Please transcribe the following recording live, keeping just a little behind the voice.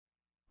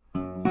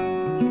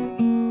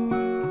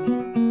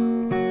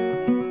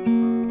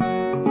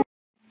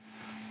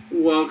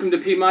Welcome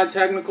to Piedmont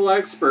Technical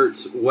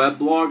Experts web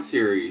blog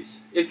series.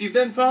 If you've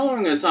been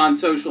following us on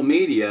social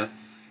media,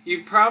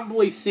 you've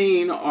probably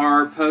seen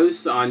our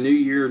posts on New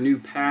Year, New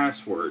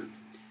Password.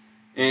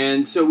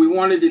 And so we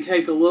wanted to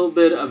take a little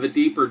bit of a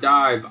deeper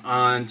dive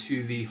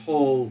onto the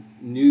whole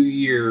New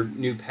Year,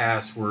 New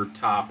Password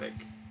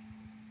topic.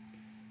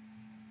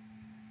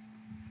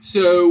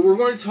 So we're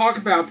going to talk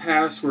about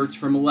passwords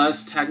from a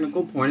less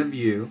technical point of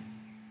view,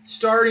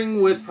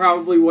 starting with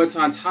probably what's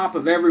on top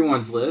of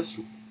everyone's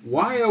list.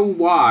 Why oh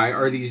why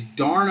are these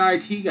darn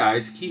IT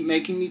guys keep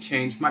making me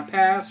change my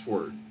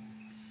password?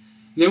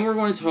 Then we're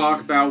going to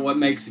talk about what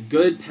makes a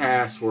good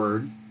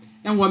password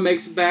and what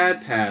makes a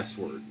bad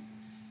password.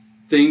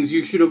 Things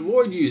you should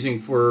avoid using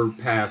for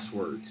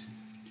passwords.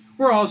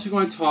 We're also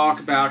going to talk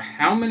about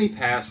how many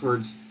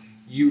passwords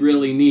you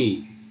really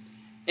need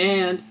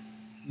and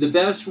the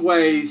best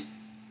ways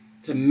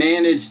to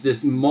manage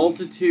this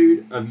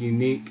multitude of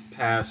unique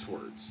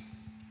passwords.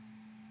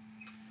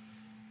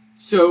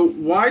 So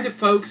why do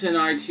folks in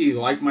IT,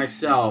 like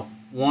myself,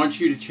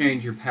 want you to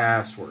change your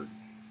password?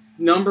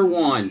 Number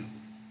one,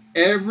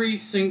 every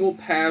single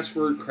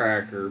password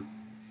cracker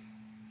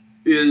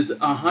is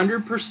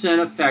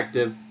 100%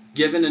 effective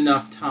given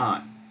enough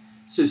time.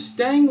 So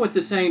staying with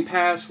the same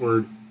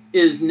password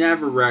is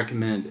never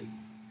recommended.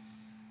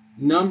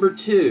 Number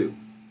two,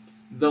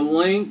 the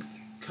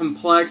length,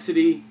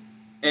 complexity,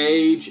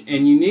 age,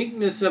 and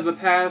uniqueness of a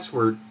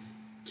password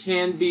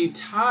can be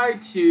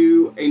tied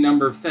to a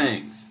number of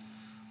things.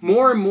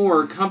 More and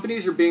more,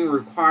 companies are being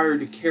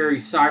required to carry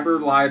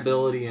cyber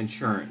liability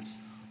insurance,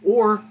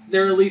 or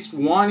they're at least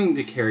wanting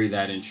to carry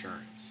that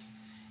insurance.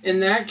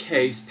 In that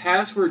case,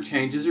 password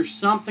changes are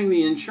something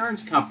the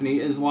insurance company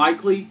is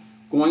likely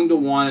going to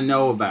want to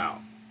know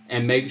about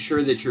and make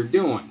sure that you're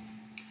doing.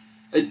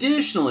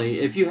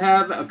 Additionally, if you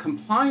have a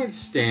compliance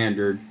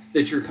standard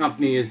that your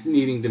company is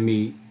needing to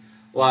meet,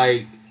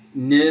 like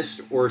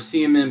NIST or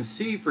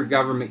CMMC for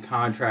government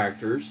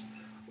contractors,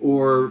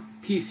 or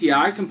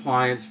PCI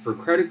compliance for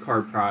credit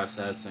card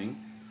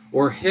processing,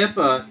 or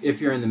HIPAA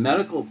if you're in the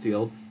medical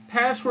field,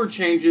 password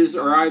changes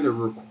are either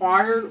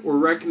required or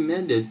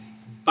recommended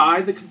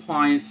by the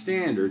compliance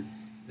standard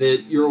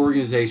that your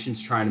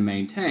organization's trying to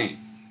maintain.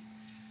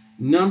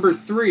 Number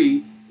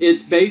three,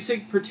 it's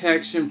basic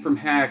protection from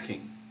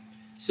hacking.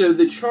 So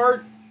the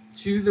chart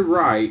to the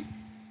right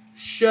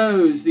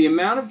shows the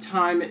amount of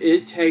time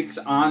it takes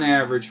on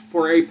average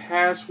for a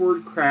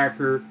password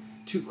cracker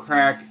to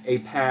crack a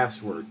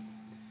password.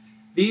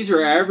 These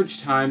are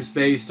average times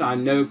based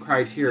on no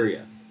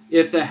criteria.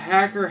 If the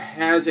hacker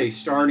has a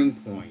starting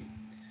point,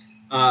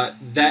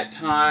 that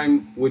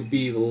time would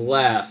be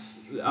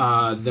less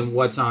than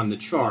what's on the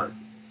chart.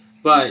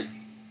 But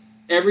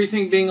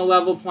everything being a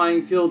level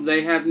playing field,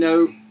 they have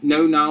no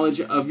knowledge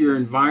of your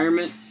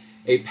environment.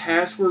 A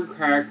password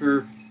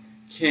cracker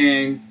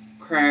can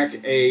crack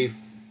a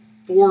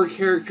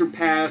 4-character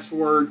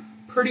password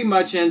pretty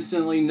much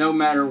instantly, no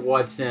matter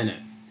what's in it.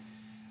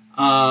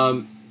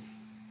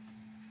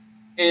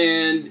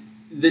 And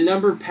the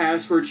number of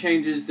password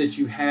changes that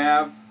you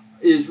have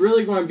is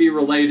really going to be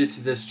related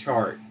to this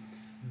chart.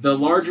 The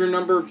larger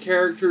number of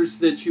characters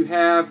that you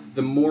have,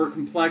 the more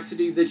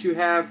complexity that you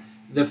have,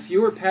 the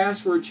fewer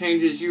password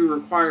changes you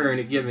require in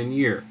a given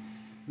year.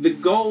 The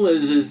goal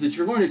is that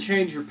you're going to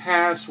change your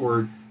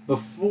password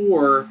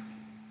before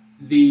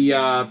the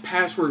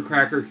password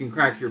cracker can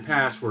crack your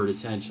password,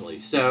 essentially.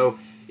 So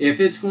if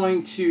it's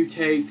going to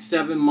take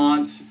 7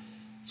 months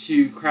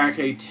to crack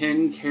a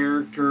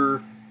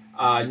 10-character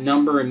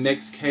number and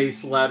mixed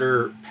case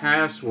letter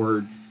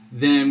password,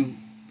 then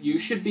you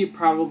should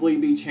probably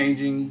be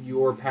changing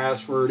your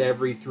password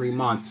every 3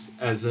 months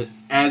as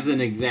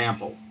an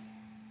example.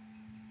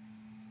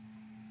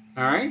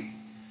 All right?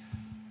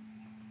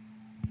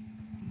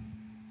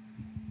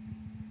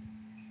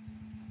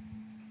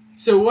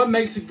 So what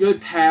makes a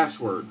good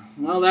password?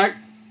 Well, that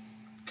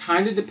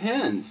kind of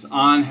depends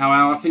on how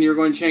often you're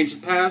going to change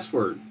the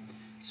password.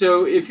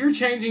 So if you're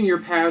changing your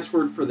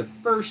password for the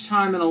first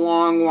time in a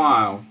long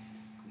while,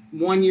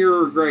 1 year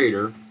or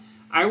greater,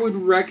 I would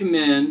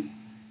recommend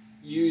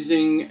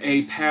using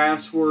a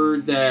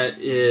password that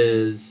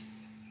is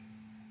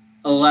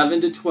 11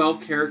 to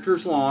 12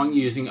 characters long,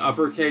 using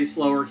uppercase,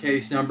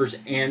 lowercase numbers,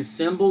 and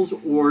symbols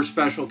or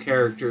special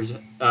characters,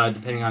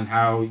 depending on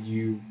how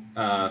you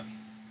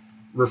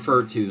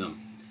refer to them.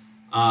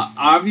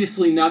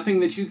 Obviously, nothing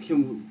that you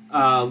can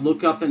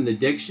look up in the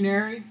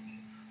dictionary.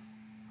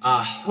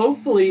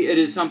 Hopefully, it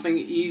is something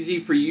easy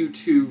for you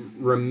to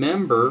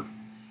remember,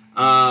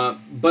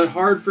 but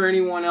hard for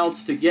anyone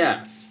else to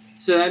guess.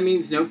 So that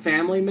means no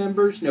family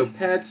members, no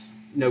pets,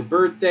 no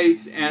birth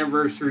dates,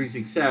 anniversaries,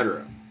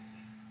 etc.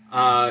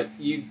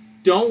 You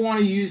don't want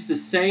to use the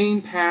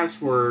same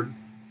password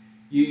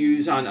you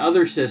use on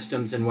other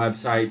systems and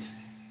websites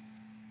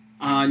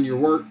on your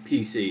work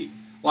PC.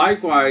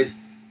 Likewise,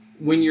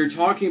 when you're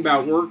talking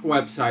about work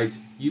websites,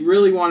 you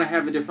really want to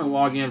have a different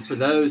login for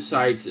those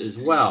sites as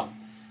well.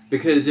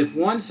 Because if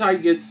one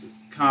site gets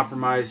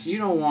compromised, you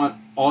don't want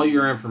all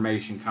your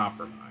information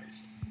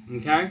compromised.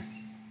 Okay?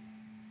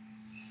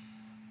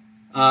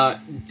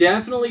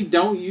 Definitely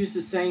don't use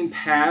the same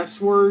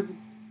password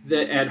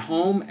at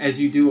home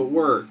as you do at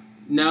work.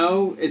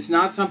 No, it's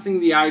not something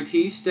the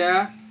IT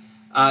staff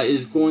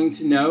is going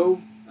to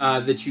know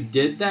that you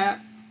did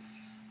that.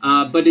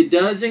 But it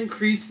does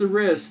increase the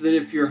risk that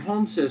if your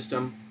home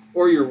system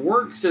or your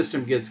work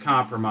system gets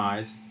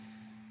compromised,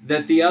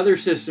 that the other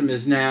system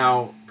is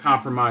now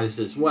compromised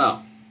as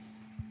well.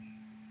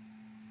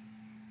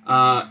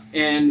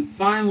 And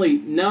finally,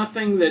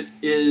 nothing that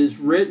is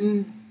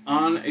written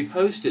on a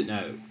Post-it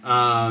note.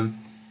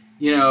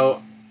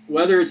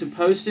 Whether it's a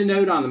Post-it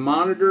note on the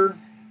monitor,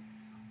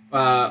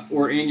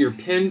 or in your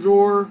pen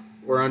drawer,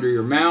 or under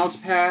your mouse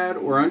pad,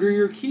 or under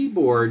your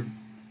keyboard,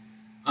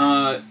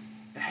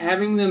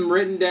 having them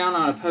written down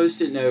on a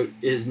Post-it note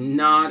is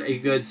not a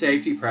good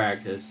safety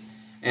practice.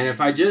 And if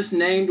I just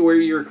named where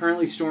you're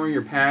currently storing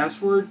your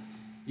password,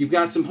 you've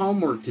got some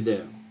homework to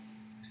do.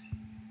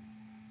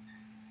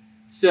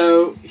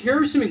 So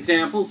here are some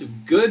examples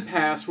of good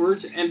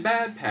passwords and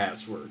bad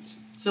passwords.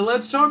 So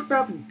let's talk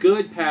about the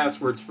good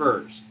passwords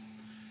first.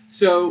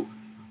 So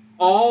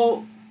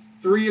all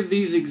three of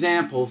these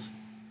examples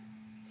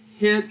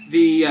hit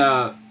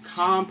the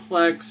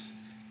complex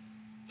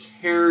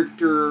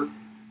character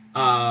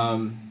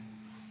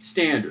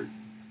standard.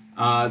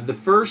 The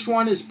first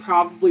one is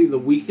probably the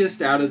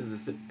weakest out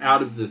of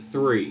the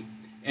three,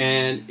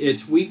 and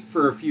it's weak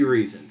for a few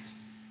reasons.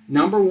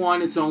 Number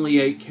one, it's only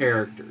 8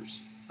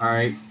 characters. All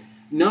right.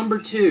 Number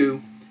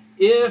two,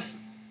 if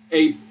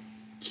a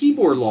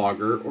keyboard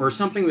logger or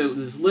something that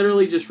is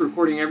literally just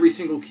recording every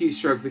single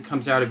keystroke that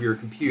comes out of your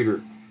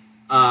computer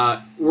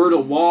were to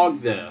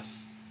log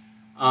this,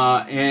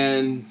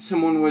 and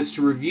someone was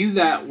to review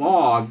that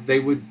log, they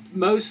would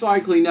most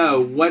likely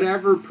know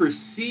whatever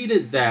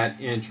preceded that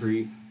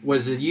entry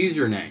was a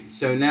username.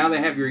 So now they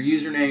have your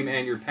username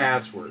and your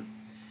password.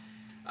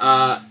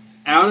 Out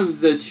of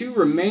the 2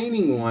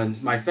 remaining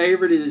ones, my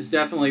favorite is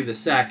definitely the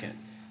second.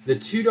 The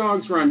 2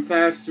 dogs run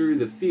fast through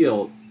the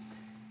field.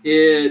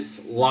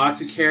 It's lots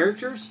of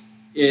characters.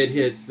 It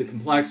hits the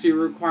complexity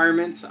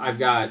requirements. I've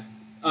got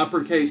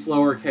uppercase,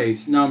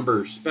 lowercase,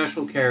 numbers,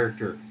 special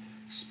character.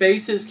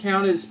 Spaces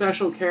count as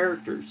special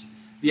characters.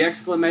 The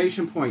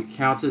exclamation point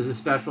counts as a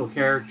special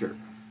character.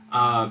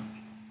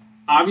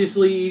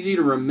 Obviously easy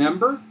to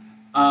remember.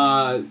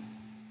 Not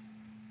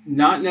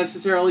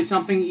necessarily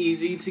something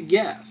easy to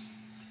guess.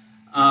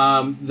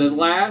 The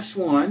last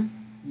one,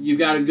 you've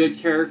got a good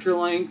character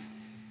length.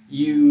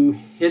 You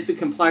hit the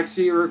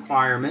complexity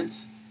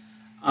requirements.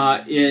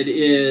 It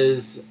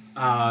is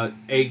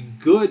a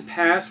good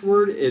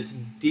password. It's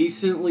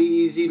decently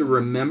easy to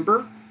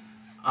remember.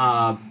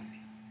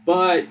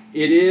 But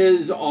it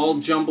is all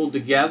jumbled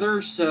together.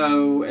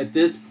 So at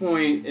this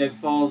point, it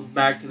falls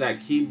back to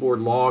that keyboard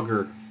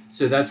logger.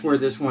 So that's where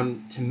this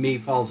one, to me,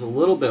 falls a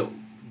little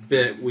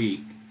bit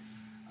weak.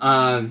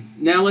 Now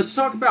let's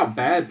talk about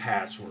bad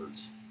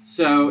passwords.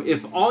 So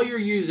if all you're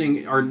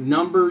using are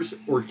numbers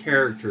or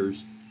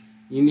characters,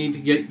 you need to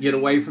get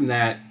away from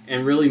that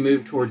and really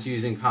move towards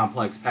using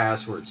complex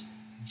passwords,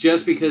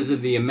 just because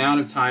of the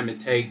amount of time it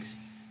takes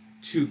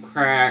to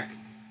crack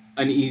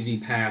an easy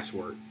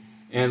password.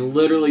 And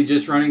literally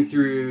just running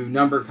through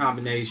number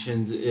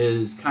combinations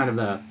is kind of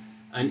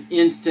an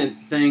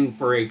instant thing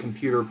for a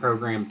computer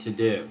program to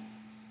do.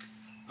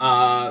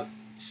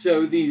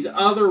 So these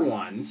other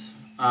ones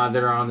that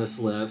are on this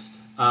list,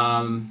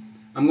 I'm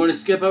going to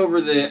skip over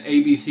the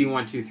ABC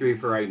 1, 2, 3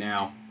 for right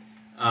now.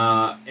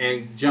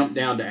 And jump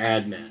down to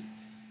admin.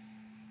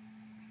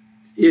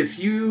 If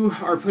you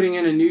are putting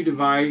in a new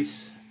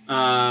device,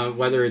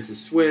 whether it's a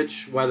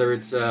switch, whether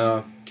it's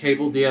a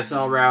cable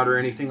DSL router,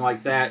 anything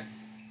like that,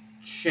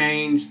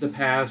 change the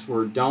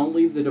password. Don't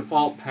leave the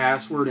default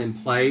password in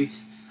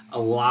place. A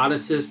lot of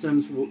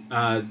systems,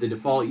 the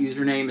default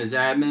username is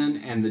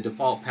admin and the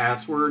default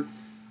password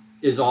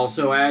is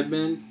also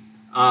admin.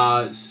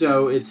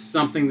 So it's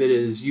something that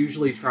is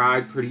usually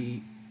tried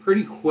pretty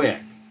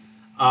quick.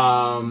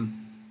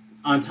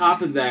 On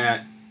top of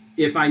that,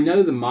 if I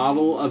know the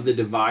model of the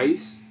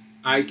device,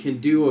 I can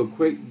do a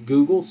quick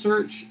Google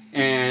search,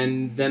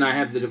 and then I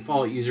have the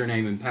default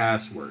username and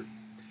password.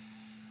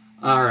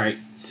 All right,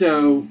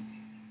 so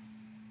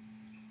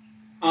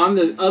on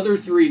the other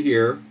 3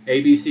 here,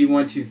 ABC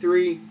 1, 2,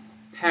 3,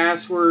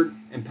 password,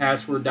 and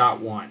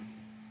password.1.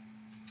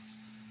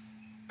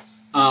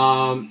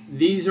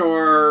 These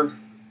are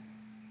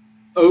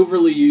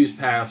overly used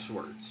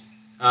passwords.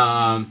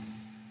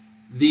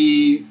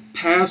 The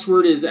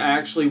password is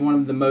actually one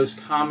of the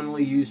most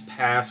commonly used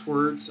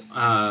passwords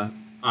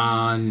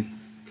on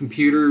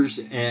computers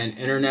and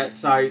internet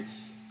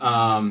sites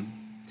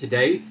to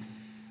date.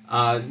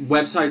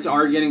 Websites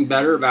are getting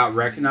better about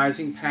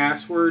recognizing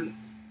password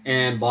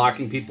and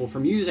blocking people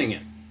from using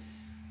it.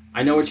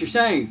 I know what you're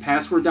saying.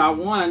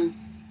 Password.1,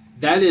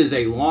 that is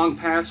a long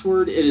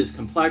password. It is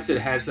complex. It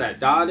has that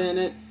dot in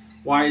it.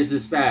 Why is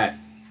this bad?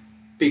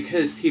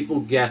 Because people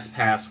guess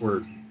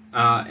password.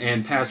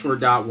 And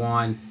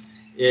password.1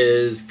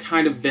 is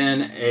kind of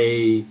been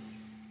a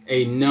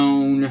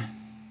known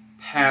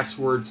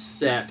password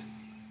set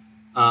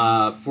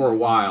for a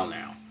while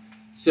now.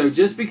 So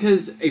just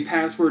because a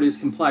password is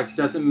complex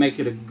doesn't make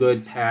it a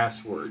good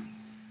password.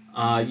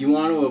 You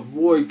want to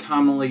avoid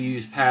commonly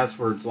used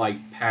passwords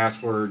like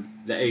password,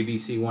 the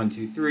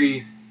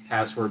ABC123,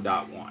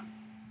 password.1.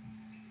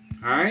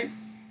 Alright?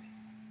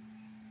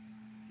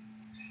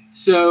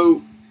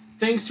 So,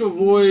 things to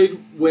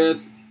avoid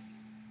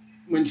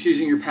when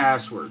choosing your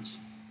passwords.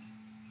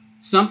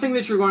 Something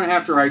that you're going to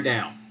have to write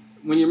down.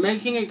 When you're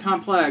making it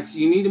complex,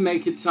 you need to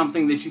make it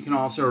something that you can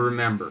also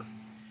remember.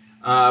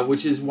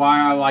 Which is why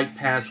I like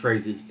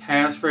passphrases.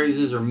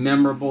 Passphrases are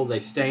memorable, they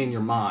stay in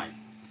your mind.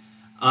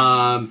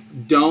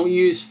 Don't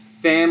use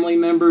family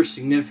members,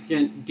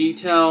 significant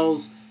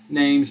details,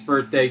 names,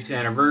 birth dates,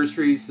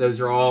 anniversaries.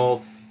 Those are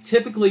all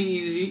typically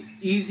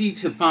easy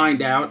to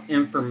find out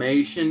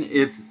information.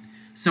 If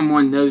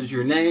someone knows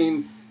your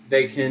name,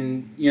 they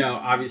can,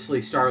 obviously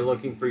start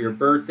looking for your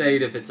birth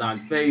date if it's on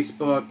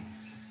Facebook.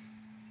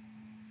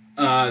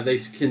 They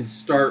can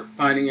start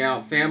finding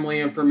out family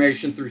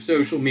information through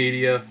social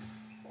media.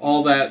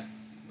 All that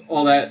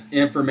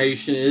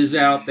information is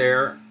out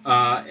there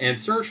and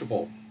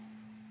searchable.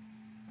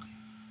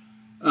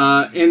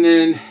 And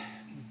then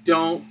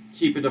don't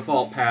keep a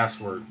default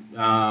password.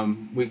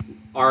 We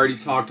already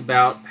talked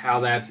about how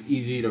that's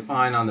easy to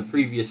find on the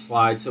previous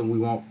slide, so we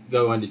won't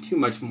go into too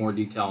much more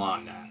detail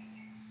on that.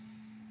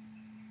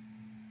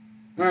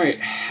 All right,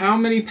 how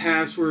many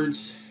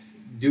passwords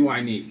do I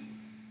need?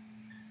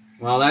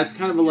 Well, that's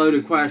kind of a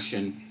loaded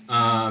question.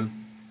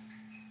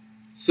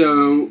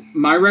 So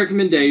my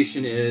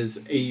recommendation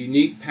is a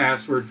unique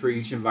password for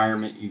each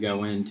environment you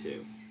go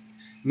into.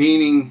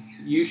 Meaning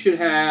you should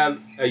have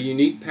a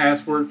unique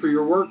password for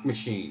your work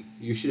machine.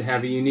 You should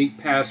have a unique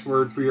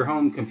password for your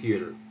home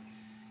computer.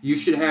 You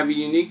should have a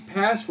unique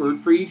password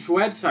for each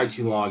website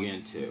you log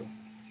into.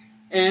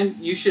 And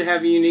you should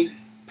have a unique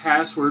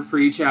password for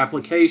each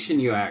application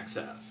you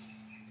access.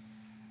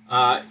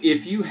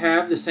 If you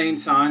have the same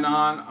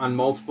sign-on on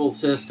multiple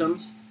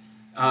systems,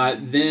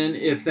 then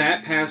if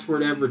that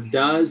password ever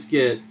does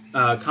get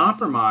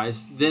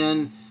compromised,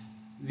 then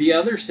the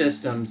other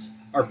systems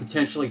are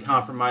potentially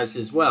compromised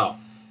as well.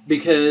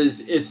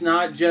 Because it's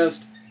not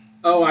just,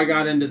 oh, I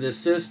got into this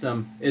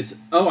system. It's,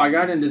 oh, I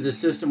got into this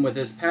system with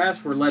this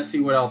password. Let's see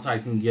what else I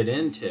can get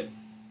into.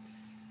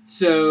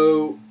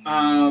 So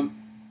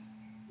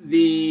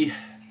the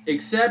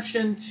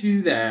exception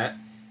to that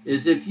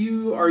is if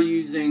you are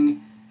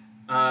using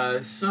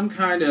some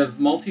kind of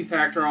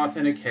multi-factor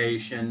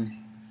authentication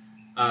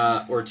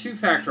or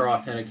two-factor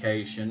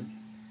authentication,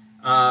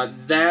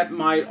 that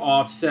might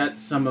offset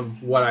some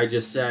of what I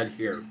just said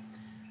here.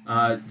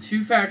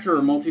 Two-factor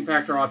or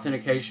multi-factor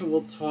authentication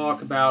we'll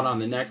talk about on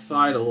the next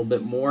slide a little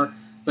bit more,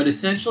 but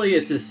essentially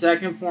it's a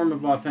second form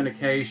of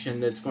authentication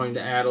that's going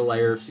to add a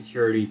layer of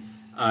security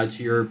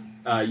to your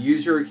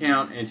user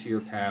account and to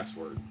your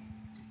password.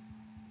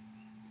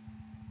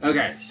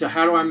 Okay, so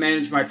how do I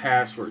manage my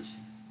passwords?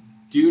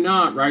 Do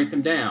not write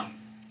them down,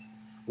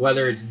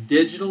 whether it's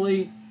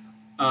digitally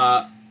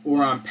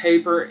or on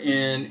paper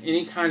in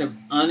any kind of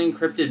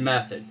unencrypted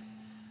method.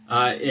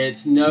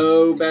 It's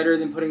no better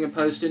than putting a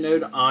Post-it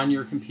note on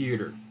your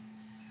computer.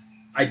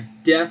 I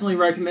definitely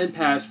recommend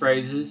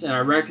passphrases, and I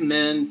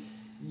recommend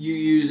you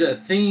use a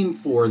theme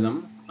for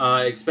them,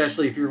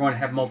 especially if you're going to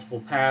have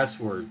multiple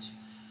passwords.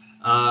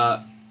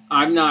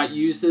 I've not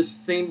used this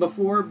theme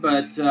before,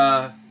 but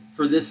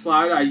for this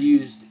slide I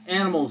used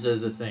animals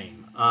as a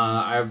theme.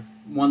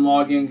 One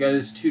login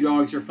goes 2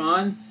 dogs are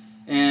fun,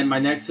 and my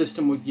next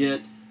system would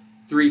get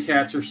 3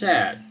 cats are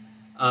sad.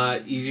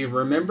 Easy to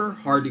remember,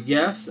 hard to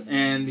guess,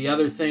 and the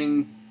other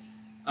thing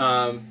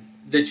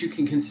that you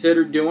can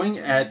consider doing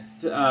at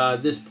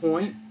this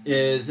point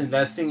is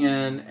investing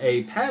in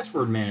a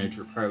password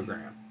manager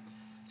program.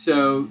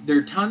 So there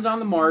are tons on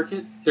the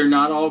market. They're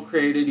not all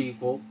created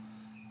equal.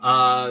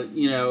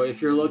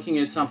 If you're looking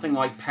at something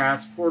like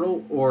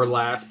Passportal or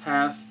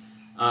LastPass,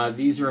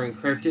 these are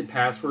encrypted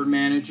password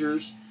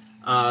managers.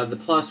 The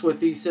plus with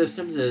these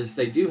systems is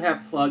they do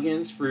have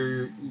plugins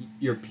for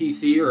your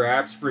PC or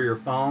apps for your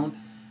phone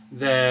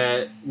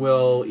that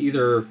will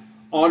either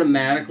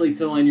automatically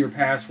fill in your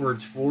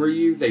passwords for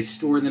you. They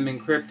store them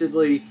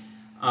encryptedly,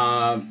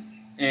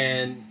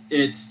 and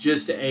it's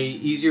just a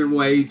easier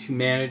way to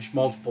manage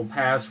multiple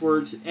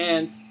passwords,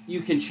 and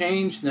you can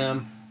change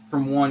them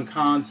from one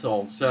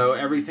console. So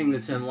everything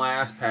that's in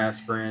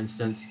LastPass, for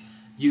instance,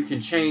 you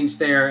can change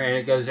there, and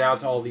it goes out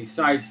to all these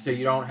sites, so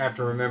you don't have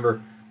to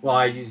remember, well,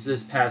 I use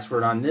this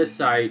password on this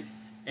site,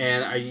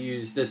 and I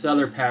use this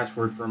other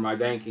password for my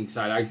banking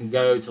site. I can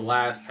go to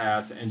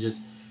LastPass and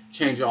just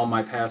change all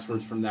my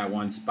passwords from that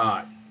one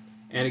spot.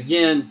 And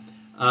again,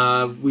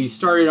 we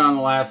started on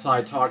the last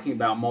slide talking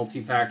about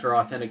multi-factor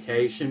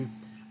authentication.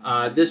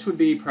 This would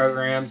be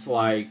programs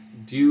like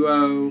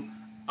Duo,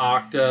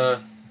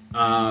 Okta,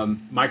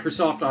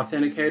 Microsoft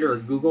Authenticator, or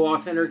Google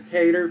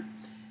Authenticator.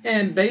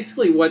 And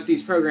basically what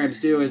these programs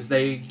do is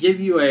they give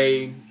you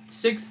a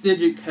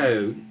 6-digit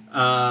code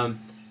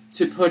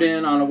to put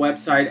in on a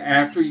website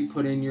after you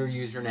put in your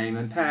username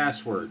and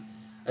password.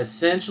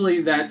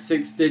 Essentially, that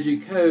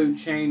 6-digit code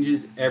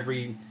changes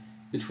every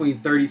between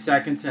 30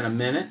 seconds and a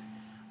minute.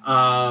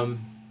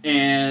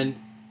 And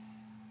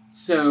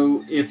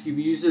so if you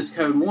use this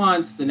code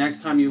once, the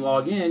next time you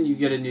log in, you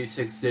get a new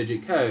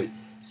 6-digit code.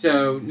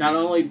 So not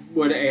only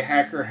would a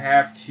hacker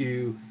have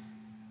to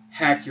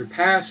hack your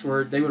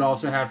password, they would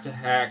also have to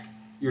hack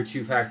your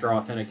two-factor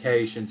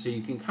authentication. So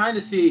you can kind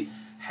of see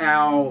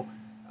how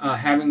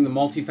having the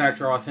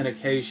multi-factor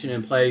authentication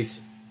in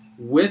place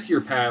with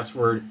your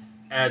password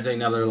adds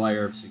another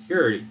layer of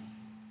security.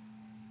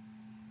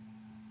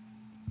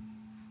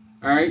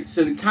 All right,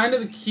 so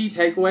the key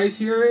takeaways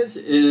here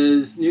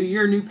is new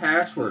year, new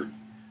password.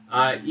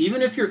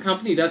 Even if your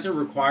company doesn't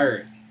require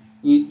it,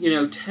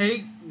 you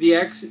take the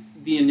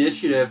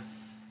initiative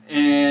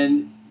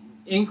and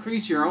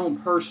increase your own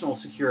personal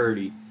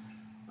security.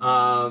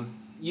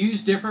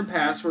 Use different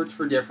passwords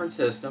for different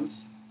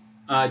systems.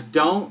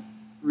 Don't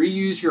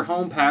reuse your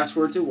home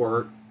passwords at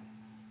work.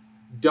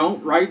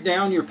 Don't write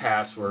down your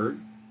password.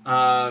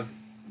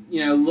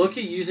 Look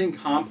at using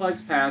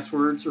complex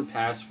passwords or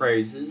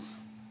passphrases.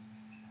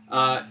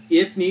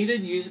 If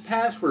needed, use a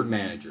password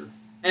manager.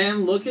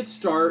 And look at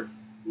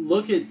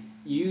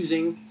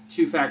using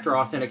two-factor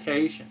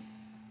authentication.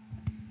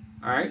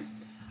 All right.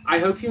 I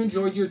hope you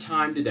enjoyed your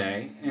time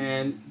today,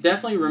 and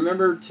definitely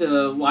remember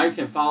to like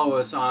and follow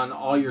us on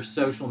all your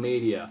social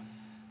media.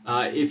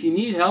 If you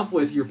need help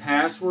with your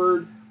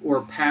password or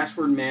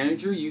password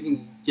manager, you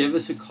can give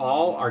us a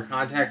call. Our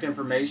contact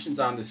information is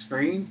on the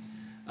screen.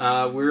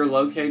 We're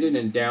located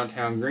in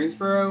downtown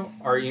Greensboro.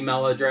 Our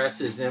email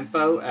address is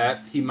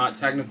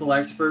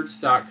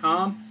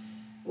info@PiedmontTechnicalExperts.com,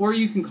 or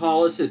you can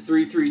call us at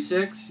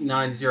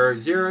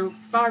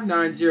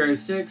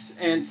 336-900-5906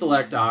 and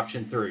select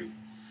option 3.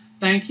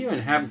 Thank you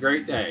and have a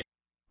great day.